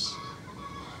cares?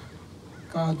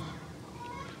 God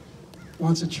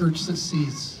wants a church that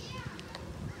sees.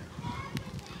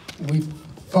 We've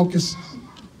focused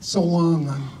so long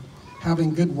on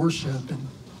having good worship and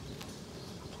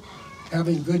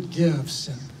having good gifts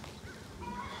and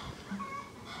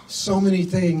so many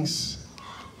things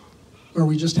where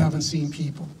we just haven't seen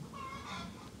people.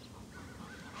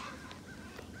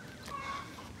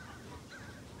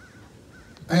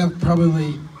 I have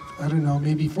probably, I don't know,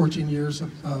 maybe 14 years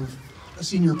of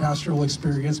senior pastoral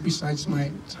experience besides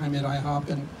my time at IHOP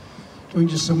and doing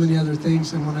just so many other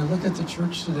things. And when I look at the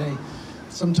church today,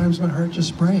 sometimes my heart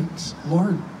just breaks.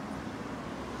 Lord,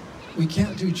 we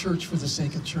can't do church for the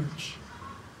sake of church.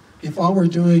 If all we're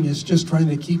doing is just trying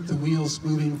to keep the wheels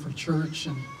moving for church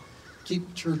and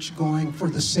keep church going for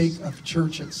the sake of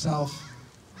church itself,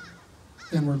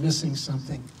 then we're missing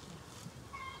something.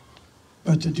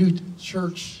 But to do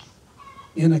church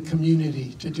in a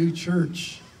community, to do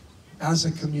church as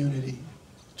a community,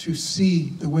 to see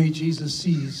the way Jesus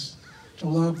sees, to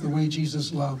love the way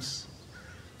Jesus loves.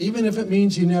 Even if it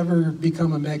means you never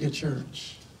become a mega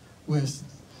church with,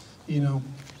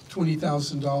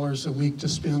 $20,000 a week to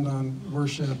spend on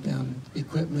worship and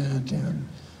equipment and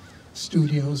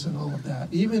studios and all of that.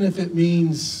 Even if it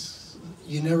means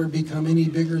you never become any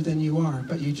bigger than you are,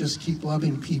 but you just keep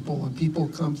loving people and people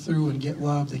come through and get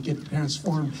loved, they get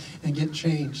transformed and get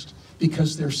changed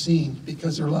because they're seen,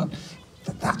 because they're loved.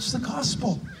 That's the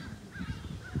gospel.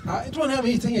 I don't have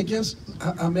anything against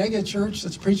a mega church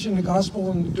that's preaching the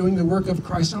gospel and doing the work of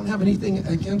Christ. I don't have anything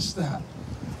against that.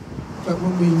 But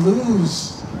when we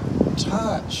lose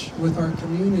touch with our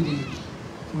community,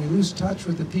 when we lose touch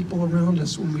with the people around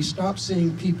us, when we stop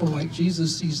seeing people like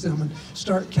Jesus sees them and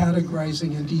start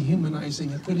categorizing and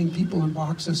dehumanizing and putting people in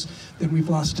boxes, then we've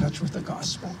lost touch with the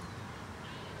gospel.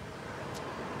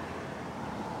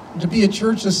 To be a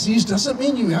church that sees doesn't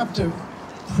mean you have to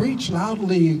preach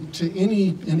loudly to any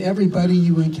and everybody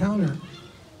you encounter.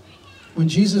 When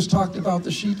Jesus talked about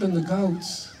the sheep and the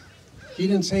goats, he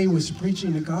didn't say he was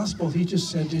preaching the gospel. He just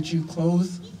said, did you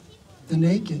clothe the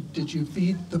naked? Did you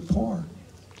feed the poor?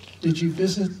 Did you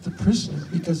visit the prisoner?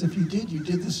 Because if you did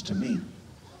this to me.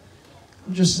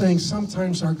 I'm just saying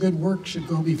sometimes our good work should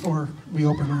go before we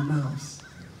open our mouth.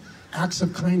 Acts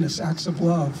of kindness, acts of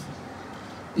love,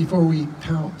 before we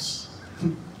pounce,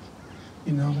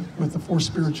 with the 4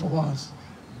 spiritual laws.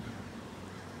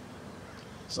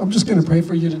 So I'm just going to pray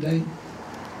for you today.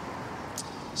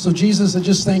 So Jesus, I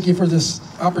just thank you for this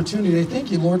opportunity. I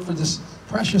thank you, Lord, for this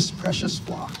precious, precious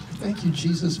flock. Thank you,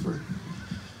 Jesus, for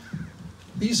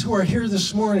these who are here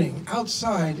this morning,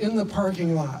 outside, in the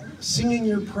parking lot, singing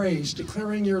your praise,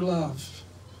 declaring your love.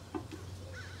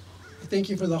 I thank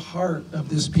you for the heart of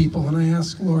this people, and I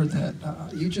ask, Lord,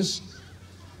 that you just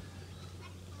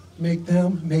make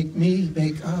them, make me,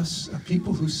 make us a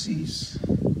people who sees,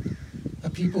 a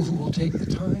people who will take the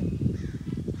time,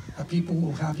 a people who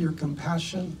will have your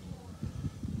compassion,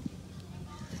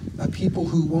 a people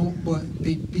who won't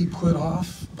be put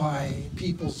off by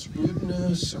people's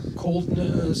rudeness or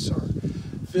coldness or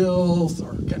filth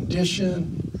or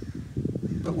condition,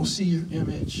 but will see your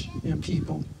image in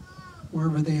people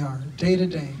wherever they are, day to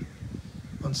day,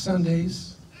 on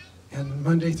Sundays and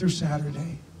Monday through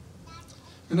Saturday.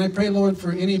 And I pray, Lord,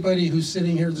 for anybody who's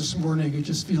sitting here this morning who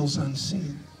just feels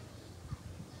unseen.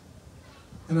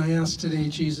 And I ask today,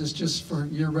 Jesus, just for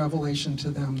your revelation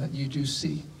to them that you do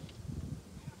see.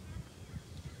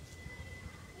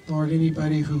 Lord,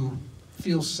 anybody who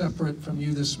feels separate from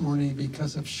you this morning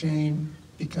because of shame,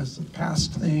 because of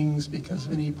past things, because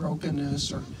of any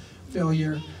brokenness or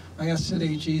failure, I ask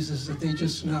today, Jesus, that they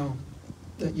just know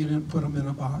that you didn't put them in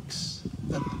a box,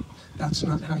 that that's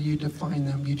not how you define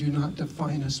them. You do not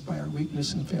define us by our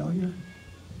weakness and failure.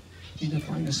 You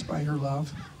define us by your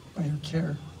love, by your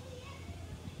care.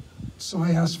 So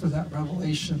I ask for that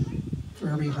revelation for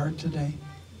every heart today.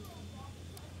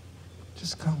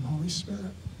 Just come, Holy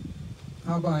Spirit.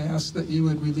 Abba, I ask that you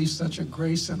would release such a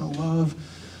grace and a love,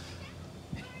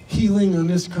 healing on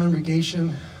this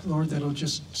congregation, Lord, that'll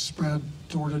just spread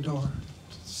door to door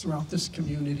throughout this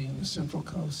community in the Central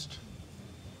Coast.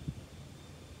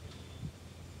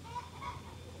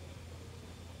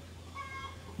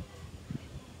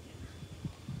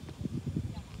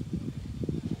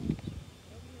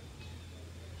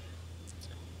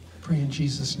 I pray in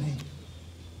Jesus' name.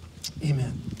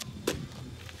 Amen.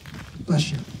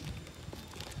 Bless you.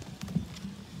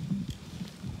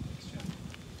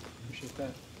 Appreciate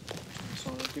that. So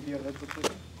I'll give you a heads up,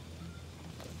 please.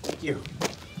 Thank you.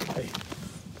 Hey,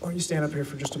 why don't you stand up here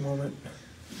for just a moment?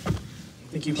 I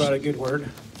think you brought a good word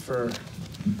for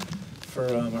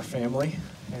our family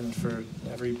and for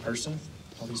every person,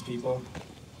 all these people,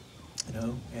 you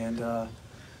know. And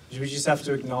we just have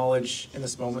to acknowledge in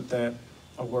this moment that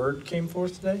a word came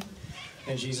forth today,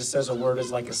 and Jesus says a word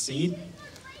is like a seed.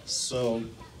 So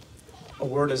a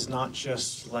word is not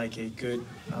just like a good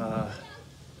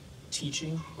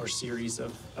teaching or series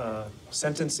of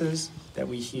sentences that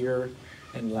we hear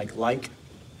and like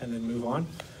and then move on,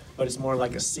 but it's more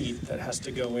like a seed that has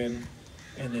to go in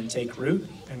and then take root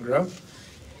and grow.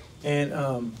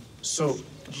 And so,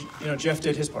 you know, Jeff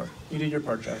did his part. You did your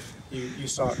part, Jeff. You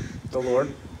sought the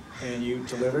Lord and you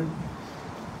delivered,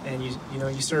 and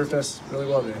you served us really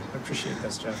well today. I appreciate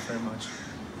this, Jeff, very much.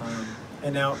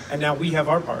 And now we have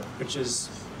our part, which is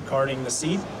guarding the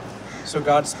seed. So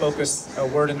God spoke us a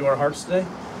word into our hearts today,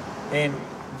 and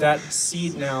that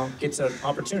seed now gets an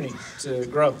opportunity to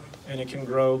grow, and it can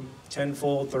grow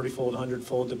 10-fold, 30-fold,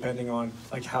 100-fold, depending on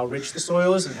like how rich the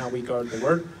soil is and how we guard the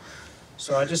word.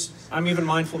 So I'm even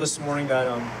mindful this morning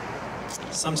that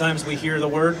sometimes we hear the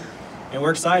word and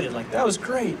we're excited, like, that was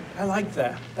great, I like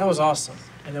that, that was awesome.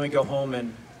 And then we go home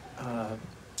and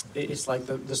it's like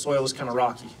the soil was kind of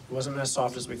rocky. It wasn't as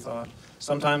soft as we thought.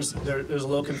 Sometimes there's a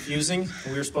little confusing,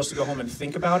 and we were supposed to go home and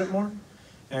think about it more.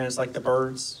 And it's like the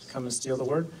birds come and steal the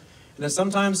word. And then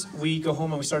sometimes we go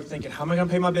home and we start thinking, how am I going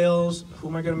to pay my bills? Who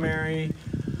am I going to marry?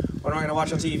 What am I going to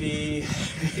watch on TV?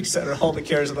 Etc. All the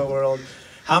cares of the world.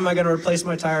 How am I going to replace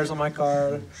my tires on my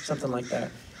car? Something like that.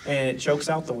 And it chokes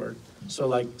out the word. So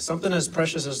like something as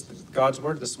precious as God's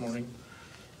word this morning,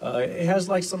 it has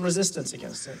like some resistance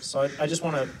against it. So I just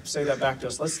want to say that back to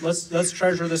us. Let's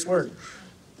treasure this word.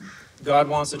 God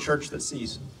wants a church that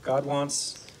sees. God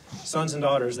wants sons and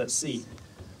daughters that see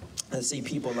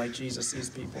people like Jesus sees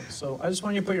people. So I just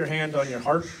want you to put your hand on your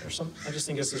heart or something. I just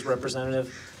think this is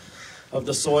representative of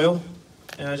the soil.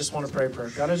 And I just want to pray a prayer.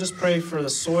 God, I just pray for the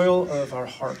soil of our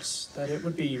hearts, that it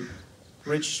would be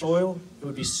rich soil, it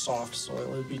would be soft soil,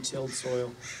 it would be tilled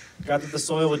soil. God, that the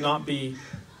soil would not be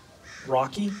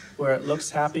rocky, where it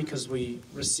looks happy because we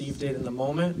received it in the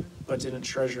moment, but didn't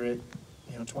treasure it,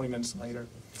 20 minutes later.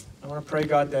 I want to pray,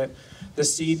 God, that the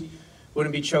seed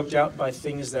wouldn't be choked out by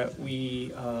things that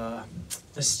we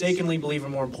mistakenly believe are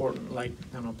more important, like,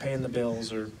 paying the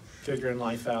bills or figuring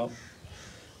life out,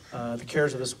 the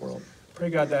cares of this world. Pray,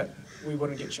 God, that we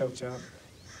wouldn't get choked out.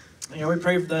 We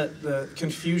pray that the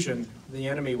confusion, the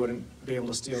enemy wouldn't be able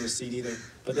to steal the seed either.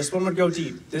 But this one would go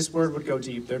deep. This word would go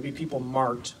deep. There'd be people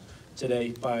marked today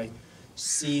by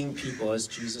seeing people as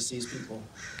Jesus sees people.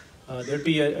 There'd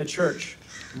be a church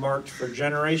marked for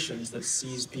generations that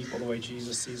sees people the way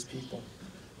Jesus sees people.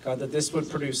 God, that this would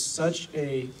produce such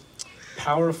a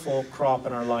powerful crop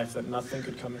in our life that nothing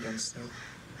could come against it.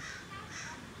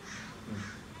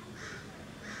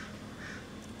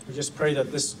 We just pray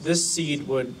that this seed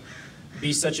would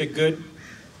be such a good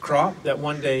crop that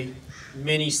one day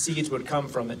many seeds would come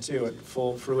from it too at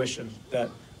full fruition. That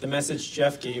the message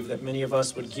Jeff gave, that many of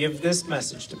us would give this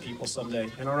message to people someday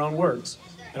in our own words,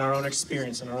 in our own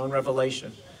experience, in our own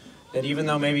revelation. That even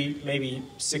though maybe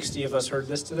 60 of us heard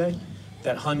this today,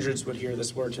 that hundreds would hear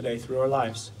this word today through our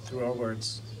lives, through our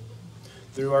words,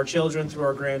 through our children, through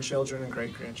our grandchildren and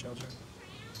great-grandchildren.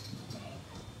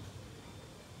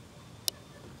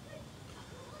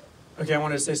 Okay, I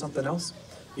wanted to say something else.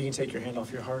 You can take your hand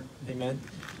off your heart. Amen.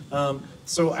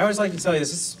 So I always like to tell you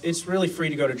this. It's really free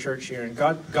to go to church here. And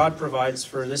God provides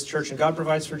for this church, and God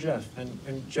provides for Jeff.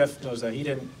 And Jeff knows that. He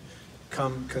didn't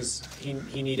come because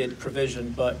he needed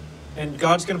provision. And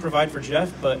God's going to provide for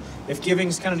Jeff. But if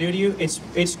giving's kind of new to you,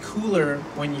 it's cooler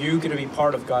when you get to be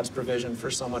part of God's provision for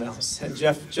someone else. And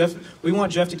Jeff, we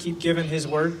want Jeff to keep giving his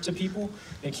word to people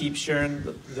and keep sharing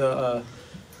the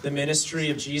the ministry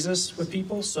of Jesus with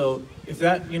people. So if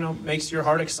that, makes your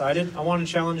heart excited, I want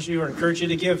to challenge you or encourage you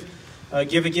to give a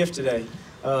gift today.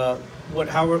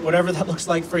 Whatever that looks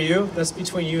like for you, that's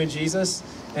between you and Jesus,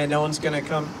 and no one's going to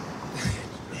come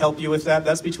help you with that.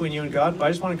 That's between you and God. But I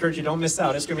just want to encourage you, don't miss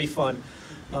out. It's going to be fun.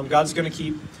 God's going to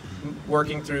keep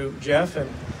working through Jeff, and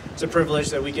it's a privilege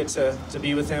that we get to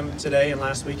be with him today and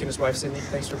last week, and his wife Sydney.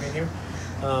 Thanks for being here.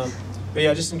 But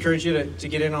yeah, I just encourage you to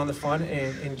get in on the fun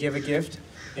and give a gift,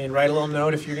 and write a little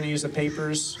note if you're going to use the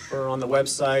papers or on the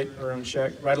website or on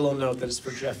check. Write a little note that it's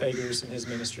for Jeff EGGERS and his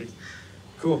ministry.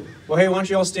 Cool. Well, hey, why don't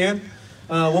you all stand?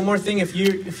 One more thing, if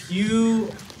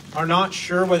you are not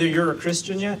sure whether you're a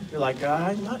Christian yet, you're like,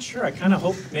 I'm not sure. I kind of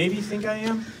hope, maybe think I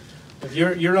am. If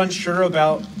you're unsure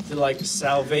about the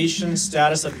salvation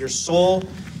status of your soul,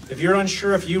 if you're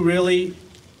unsure if you really,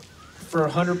 for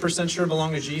 100% sure,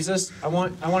 belong to Jesus, I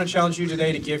want to challenge you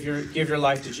today to give your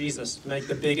life to Jesus. Make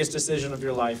the biggest decision of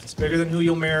your life. It's bigger than who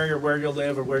you'll marry or where you'll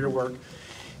live or where you'll work.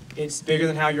 It's bigger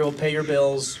than how you'll pay your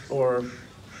bills or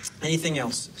anything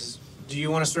else. Do you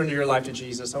want to surrender your life to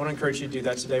Jesus? I want to encourage you to do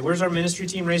that today. Where's our ministry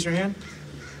team? Raise your hand.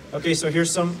 Okay, so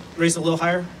here's some. Raise a little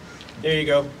higher. There you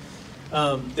go.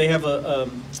 They have a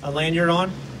lanyard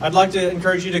on. I'd like to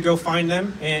encourage you to go find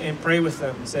them and pray with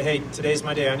them. And say, hey, today's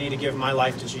my day. I need to give my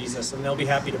life to Jesus. And they'll be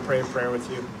happy to pray a prayer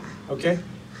with you. Okay?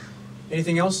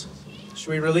 Anything else? Should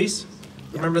we release?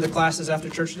 Remember the classes after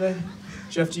church today?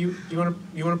 Jeff, do you want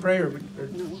to pray? Or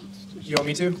you want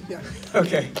me to? Yeah.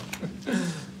 Okay.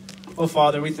 Oh,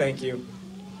 Father, we thank you.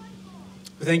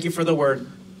 We thank you for the word.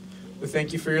 We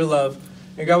thank you for your love.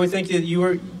 And God, we thank you that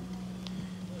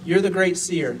you're the great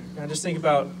seer. And I just think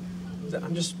about,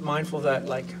 I'm just mindful that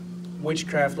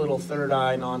witchcraft, little third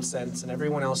eye nonsense, and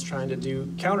everyone else trying to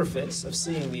do counterfeits of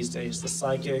seeing these days, the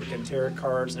psychic and tarot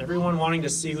cards, and everyone wanting to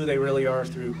see who they really are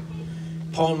through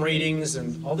palm readings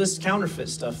and all this counterfeit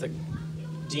stuff that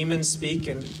demons speak,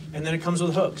 and then it comes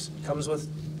with hooks. It comes with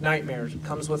nightmares. It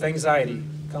comes with anxiety.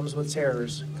 It comes with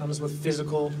terrors. It comes with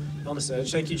physical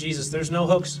illnesses. Thank you, Jesus. There's no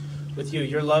hooks with you.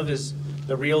 Your love is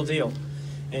the real deal.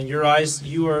 And your eyes,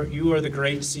 you are the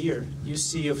great seer. You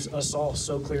see us all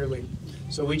so clearly.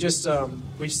 So we just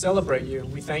we celebrate you.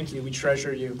 We thank you. We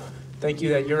treasure you. Thank you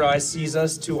that your eye sees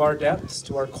us to our depths,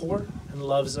 to our core, and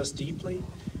loves us deeply.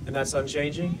 And that's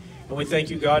unchanging. And we thank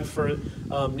you, God, for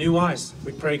new eyes.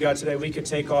 We pray, God, today we could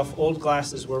take off old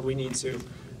glasses where we need to.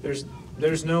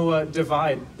 There's no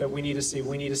divide that we need to see.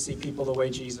 We need to see people the way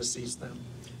Jesus sees them.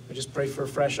 I just pray for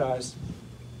fresh eyes.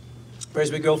 Pray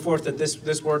as we go forth that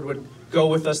this word would go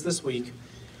with us this week,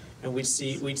 and we'd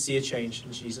see a change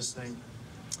in Jesus' name.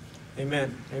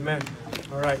 Amen. Amen.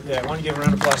 All right. Yeah, I want to give a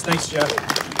round of applause. Thanks, Jeff.